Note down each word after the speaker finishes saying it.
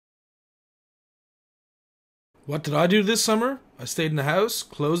What did I do this summer? I stayed in the house,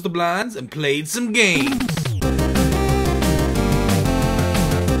 closed the blinds, and played some games.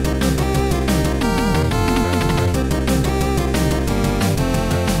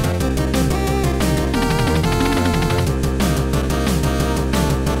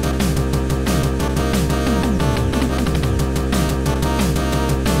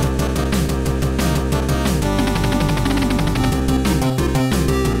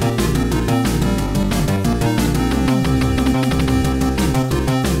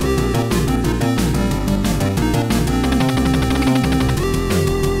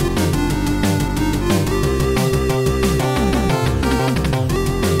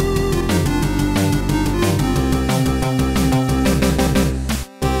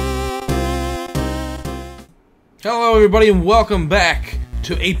 Hello everybody and welcome back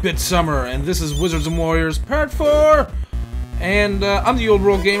to 8-Bit Summer, and this is Wizards and Warriors Part 4, and I'm the Old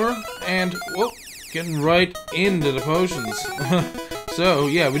World Gamer, and, well, getting right into the potions. So,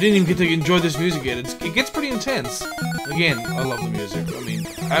 yeah, we didn't even get to enjoy this music yet. It gets pretty intense. Again, I love the music. I mean,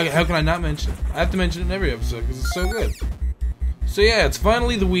 how can I not mention it? I have to mention it in every episode because it's so good. So yeah, it's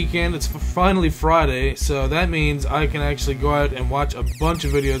finally the weekend, it's finally Friday, so that means I can actually go out and watch a bunch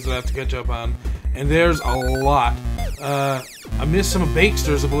of videos that I have to catch up on. And there's a lot. I missed some of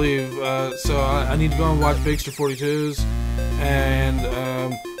Bakster's, I believe, so I need to go and watch Pt.4's. And,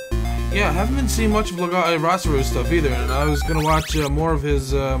 yeah, I haven't been seeing much of Rasaru's stuff either, and I was gonna watch more of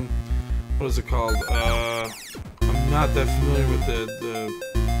his, what is it called? I'm not that familiar with the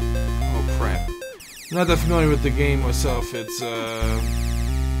oh crap. I'm not that familiar with the game myself. It's,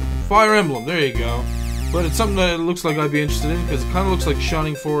 Fire Emblem, there you go. But it's something that it looks like I'd be interested in, because it kind of looks like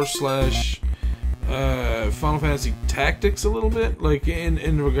Shining Force / Final Fantasy Tactics a little bit, like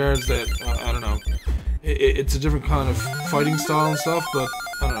in regards that I don't know, it's a different kind of fighting style and stuff, but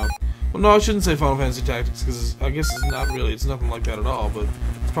I don't know. Well, no, I shouldn't say Final Fantasy Tactics because I guess it's not really, it's nothing like that at all. But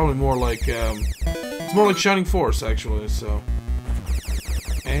it's probably more like it's more like Shining Force actually. So,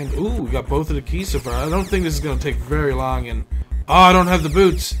 and ooh, we got both of the keys so far. I don't think this is gonna take very long. And oh, I don't have the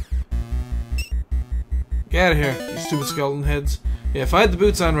boots. Get out of here, you stupid skeleton heads. Yeah, if I had the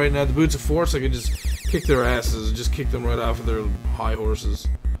boots on right now, the boots of force, I could just kick their asses and just kick them right off of their high horses,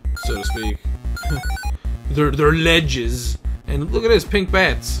 so to speak. They're ledges. And look at this, pink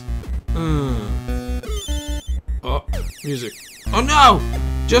bats. Oh, music. Oh no!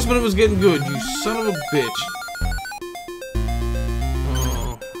 Just when it was getting good, you son of a bitch.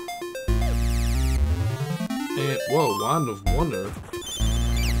 Oh. And, whoa, Wand of Wonder.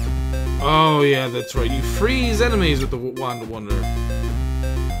 Oh yeah, that's right. You freeze enemies with the Wand of Wonder.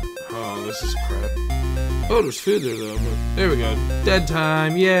 Oh, this is crap. Oh, there's food there though. But there we go. Dead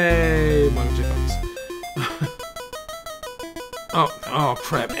time. Yay! Oh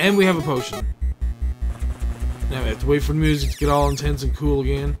crap. And we have a potion. Now we have to wait for the music to get all intense and cool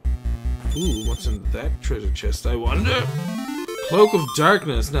again. Ooh, what's in that treasure chest, I wonder? Cloak of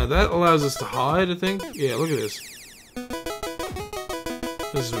Darkness. Now that allows us to hide, I think. Yeah, look at this.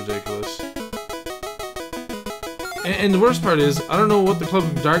 This is ridiculous. And the worst part is, I don't know what the Cloak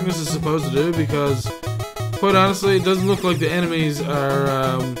of Darkness is supposed to do, because, quite honestly, it doesn't look like the enemies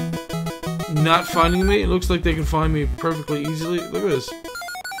are, not finding me. It looks like they can find me perfectly easily. Look at this.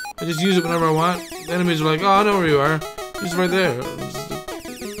 I just use it whenever I want. The enemies are like, oh, I know where you are. You're just right there.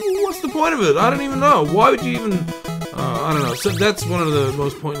 What's the point of it? I don't even know. Why would you even... I don't know. So that's one of the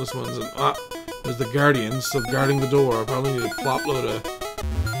most pointless ones. And, there's the Guardians, so guarding the door. I probably need a plop load of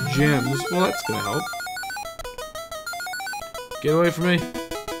gems. Well, that's gonna help. Get away from me.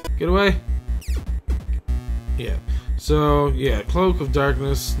 Get away. Yeah. So, yeah, Cloak of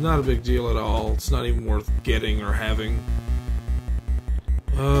Darkness, not a big deal at all. It's not even worth getting or having.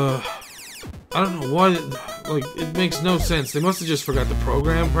 I don't know why, like, it makes no sense. They must have just forgot to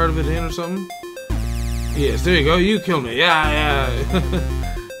program part of it in or something. Yes, there you go. You killed me. Yeah.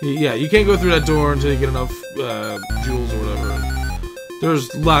 Yeah, you can't go through that door until you get enough, jewels or whatever.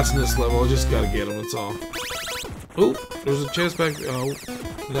 There's lots in this level. I just gotta get them, that's all. Oh, there's a chest back. Oh,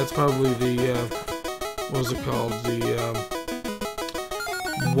 that's probably the, what is it called? The,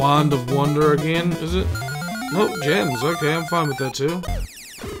 Wand of Wonder again, is it? Nope, gems. Okay, I'm fine with that too.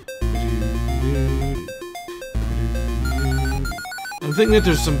 I'm thinking that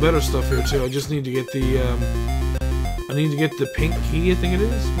there's some better stuff here too. I just need to get the, I need to get the pink key, I think it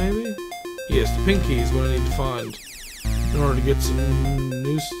is, maybe? Yes, the pink key is what I need to find in order to get some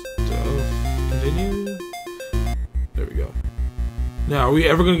new stuff. Continue. There we go. Now, are we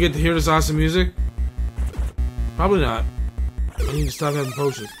ever going to get to hear this awesome music? Probably not. I need to stop having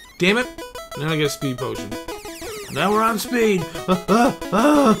potions. Damn it! Now I get a speed potion. Now we're on speed.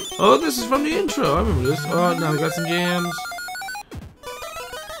 Oh, this is from the intro. I remember this. Oh, now we got some jams.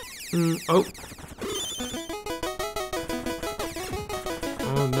 Oh.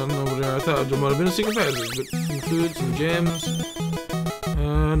 Oh, nothing over there. I thought there might have been a secret passage, but some food, some gems.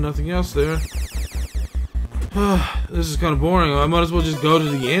 Nothing else there. This is kind of boring. I might as well just go to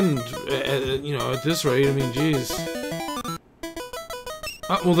the end, you know, at this rate. I mean, jeez.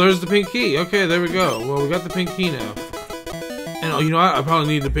 Oh, well, there's the pink key. Okay, there we go. Well, we got the pink key now. And, oh, you know, I probably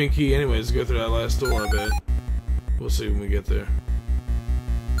need the pink key anyways to go through that last door, I bet. We'll see when we get there.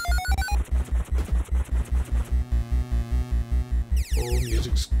 Oh,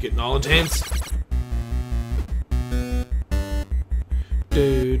 music's getting all intense.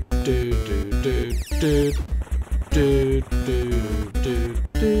 Dude, dude, dude, dude, dude, dude, dude,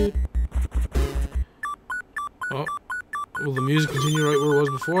 dude, dude. Oh, will the music continue right where it was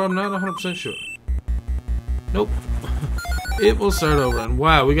before? I'm not 100% sure. Nope. It will start over, and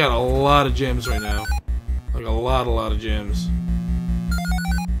wow, we got a lot of gems right now. Like a lot of gems.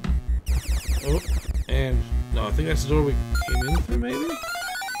 Oh, and no, I think that's the door we came in through, maybe?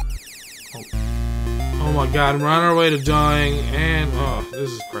 Oh my god, we're on our way to dying, and oh, this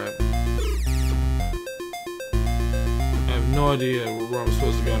is crap. I have no idea where I'm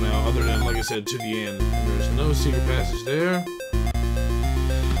supposed to go now, other than, like I said, to the end. There's no secret passage there.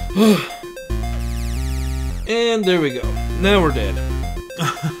 And there we go. Now we're dead.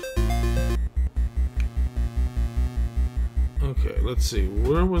 Okay, let's see.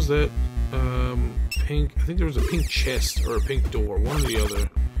 Where was that pink? I think there was a pink chest or a pink door, one or the other,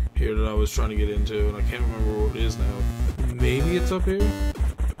 here that I was trying to get into, and I can't remember where it is now. Maybe it's up here?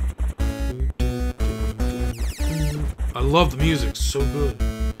 I love the music, it's so good.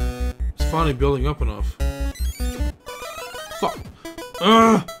 It's finally building up enough. Fuck.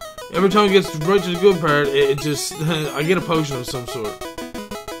 Every time it gets right to the good part, it just... I get a potion of some sort.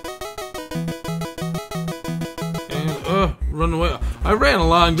 And, run away. I ran a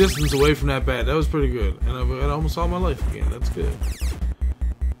long distance away from that bat. That was pretty good. And I've got almost all my life again. That's good.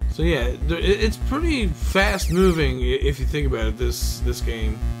 So yeah, it's pretty fast moving if you think about it, this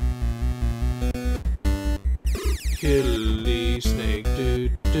game. Killy snake,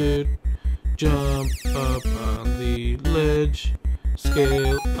 dude, dude. Jump up on the ledge.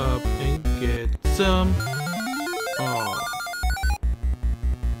 Scale up and get some. Aw.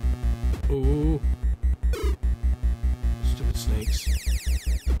 Ooh. Stupid snakes.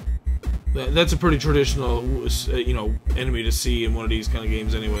 That's a pretty traditional, you know, enemy to see in one of these kind of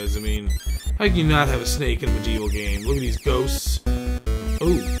games anyways. I mean, how can you not have a snake in a medieval game? Look at these ghosts.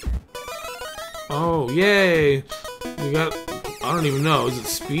 Ooh. Oh, yay. We got, I don't even know. Is it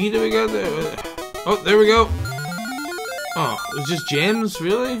speed that we got there? Oh, there we go. Oh, it's just gems,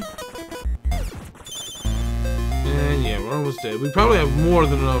 really? And yeah, we're almost dead. We probably have more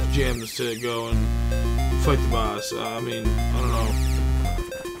than enough gems to go and fight the boss. I mean, I don't know.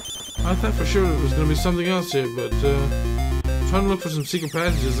 I thought for sure there was going to be something else here, but I'm trying to look for some secret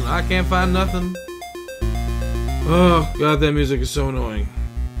passages and I can't find nothing. Oh, god, that music is so annoying.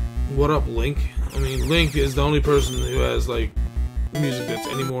 What up, Link? I mean, Link is the only person who has, like, music that's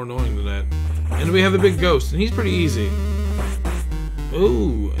any more annoying than that. And we have the big ghost, and he's pretty easy.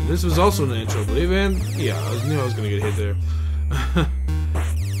 Ooh, and this was also an intro, I believe, and yeah, I knew I was gonna get hit there.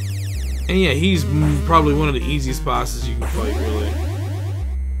 And yeah, he's probably one of the easiest bosses you can fight, really.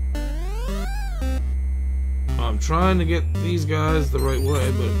 I'm trying to get these guys the right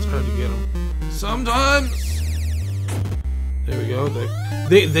way, but it's hard to get them. Sometimes! There we go.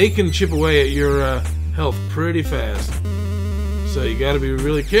 They can chip away at your health pretty fast. So you gotta be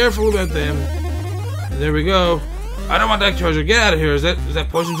really careful about them. And there we go. I don't want that treasure. Get out of here. Is that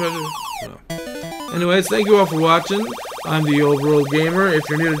poison treasure? No. Anyways, thank you all for watching. I'm the Old World Gamer. If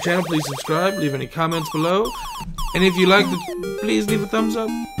you're new to the channel, please subscribe. Leave any comments below. And if you like it, please leave a thumbs up.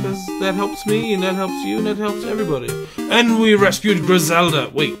 Because that helps me, and that helps you, and that helps everybody. And we rescued Griselda.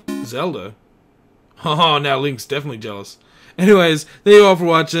 Wait, Zelda? Oh, now Link's definitely jealous. Anyways, thank you all for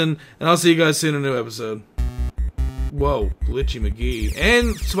watching, and I'll see you guys soon in a new episode. Whoa, Glitchy McGee.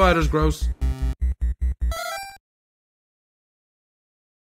 And spiders, gross.